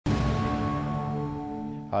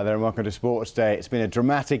Hi there and welcome to Sports Day. It's been a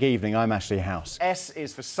dramatic evening. I'm Ashley House. S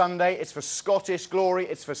is for Sunday, it's for Scottish glory,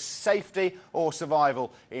 it's for safety or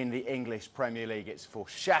survival in the English Premier League. It's for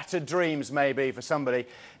shattered dreams, maybe, for somebody.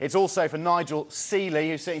 It's also for Nigel Seeley,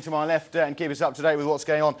 who's sitting to my left and keep us up to date with what's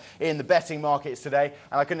going on in the betting markets today.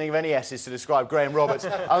 And I couldn't think of any S's to describe Graham Roberts,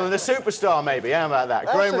 other than a superstar, maybe. How about that?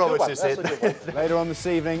 Graham Roberts is here. Later on this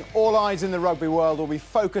evening, all eyes in the rugby world will be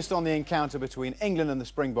focused on the encounter between England and the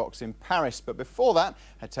Springboks in Paris. But before that,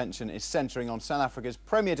 attention is centring on South Africa's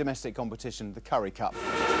premier domestic competition, the Currie Cup.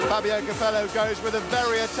 Fabio Capello goes with a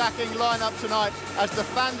very attacking lineup tonight as the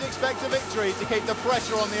fans expect a victory to keep the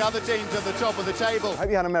pressure on the other teams at the top of the table.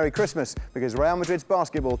 Hope you had a Merry Christmas, because Real Madrid's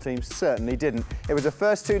basketball team certainly didn't. It was the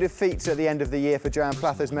first two defeats at the end of the year for Joan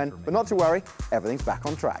Plather's men, but not to worry, everything's back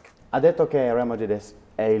on track. Ha detto che Real Madrid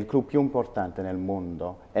è il club più importante nel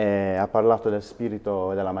mondo e ha parlato del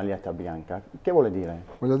spirito e della maglietta bianca. Che vuole dire?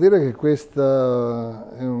 Vuol dire che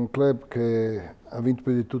questo è un club che ha vinto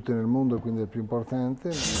più di tutti nel mondo, quindi è il più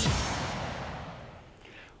importante.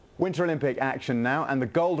 Winter Olympic action now, and the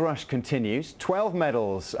gold rush continues. 12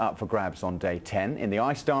 medals up for grabs on day 10 in the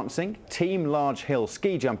ice dancing, team large hill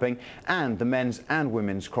ski jumping and the men's and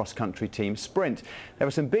women's cross-country team sprint. There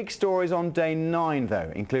were some big stories on day 9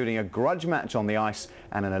 though, including a grudge match on the ice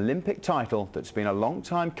and an Olympic title that's been a long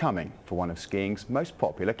time coming for one of skiing's most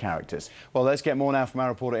popular characters. Well, let's get more now from our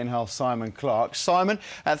reporter in Hull, Simon Clark. Simon,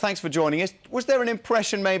 thanks for joining us. Was there an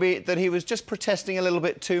impression maybe that he was just protesting a little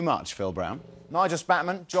bit too much, Phil Brown? Nigel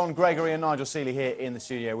Spatman, John Gregory and Nigel Seeley here in the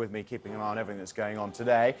studio with me, keeping an eye on everything that's going on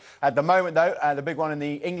today. At the moment, though, the big one in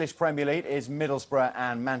the English Premier League is Middlesbrough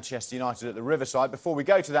and Manchester United at the Riverside. Before we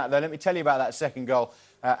go to that, though, let me tell you about that second goal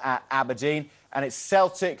at Aberdeen. And it's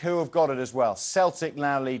Celtic who have got it as well. Celtic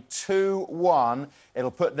now lead 2-1. It'll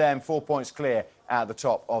put them 4 points clear at the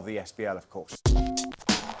top of the SPL, of course.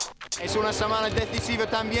 Es una semana decisiva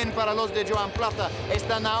también para los de Joan Plata.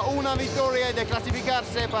 Están a una victoria de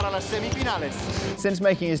clasificarse para las semifinales. Since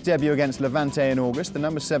making his debut against Levante in August, the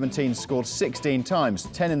number 17 scored 16 times,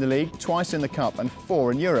 10 in the league, twice in the Cup and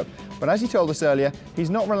 4 in Europe. But as he told us earlier, he's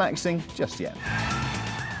not relaxing just yet.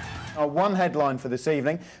 One headline for this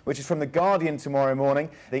evening, which is from The Guardian tomorrow morning.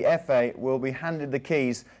 The FA will be handed the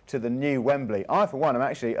keys to the new Wembley. I, for one, am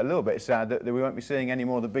actually a little bit sad that we won't be seeing any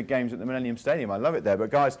more of the big games at the Millennium Stadium. I love it there, but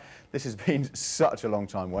guys, this has been such a long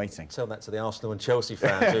time waiting. Tell that to the Arsenal and Chelsea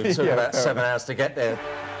fans who took about 7 hours to get there.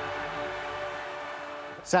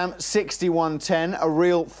 Sam, 61-10, a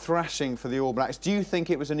real thrashing for the All Blacks. Do you think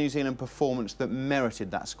it was a New Zealand performance that merited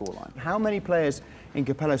that scoreline? How many players in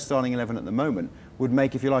Capello's starting 11 at the moment would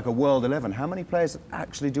make, if you like, a world 11? How many players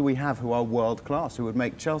actually do we have who are world class, who would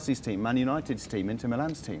make Chelsea's team, Man United's team, Inter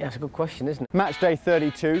Milan's team? Yeah, that's a good question, isn't it? Match day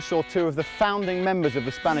 32 saw two of the founding members of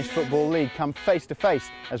the Spanish Football League come face to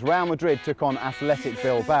face as Real Madrid took on Athletic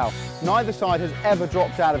Bilbao. Neither side has ever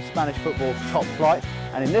dropped out of Spanish football's top flight,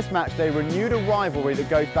 and in this match they renewed a rivalry that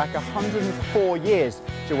goes back 104 years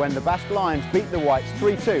to when the Basque Lions beat the Whites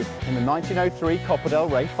 3-2 in the 1903 Copa del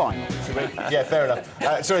Rey final. Yeah, fair enough.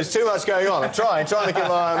 Sorry, there's too much going on. I'm trying to keep my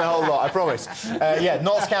eye on the whole lot, I promise. Yeah,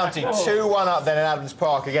 Notts County 2-1 up then in Adams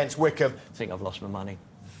Park against Wickham. I think I've lost my money.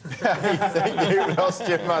 You think you've lost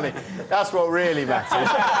your money? That's what really matters,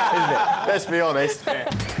 isn't it? Let's be honest.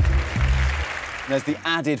 There's the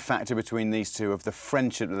added factor between these two of the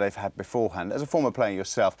friendship that they've had beforehand. As a former player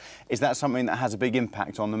yourself, is that something that has a big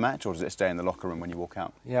impact on the match, or does it stay in the locker room when you walk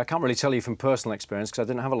out? Yeah, I can't really tell you from personal experience because I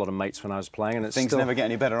didn't have a lot of mates when I was playing, and Things never get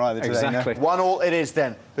any better either, do they? Exactly. 1-1 it is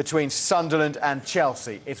then between Sunderland and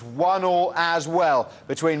Chelsea. It's 1-1 as well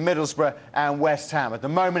between Middlesbrough and West Ham. At the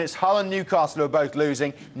moment, it's Hull and Newcastle who are both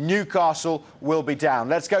losing. Newcastle will be down.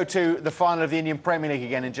 Let's go to the final of the Indian Premier League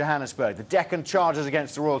again in Johannesburg. The Deccan Chargers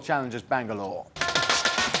against the Royal Challengers Bangalore.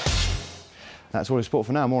 That's all in sport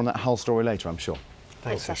for now. More on that Hull story later, I'm sure.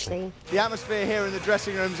 Thanks, Ashley. The atmosphere here in the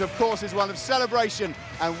dressing rooms, of course, is one of celebration,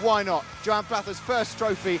 and why not? Joan Plather's first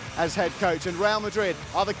trophy as head coach, and Real Madrid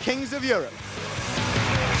are the kings of Europe.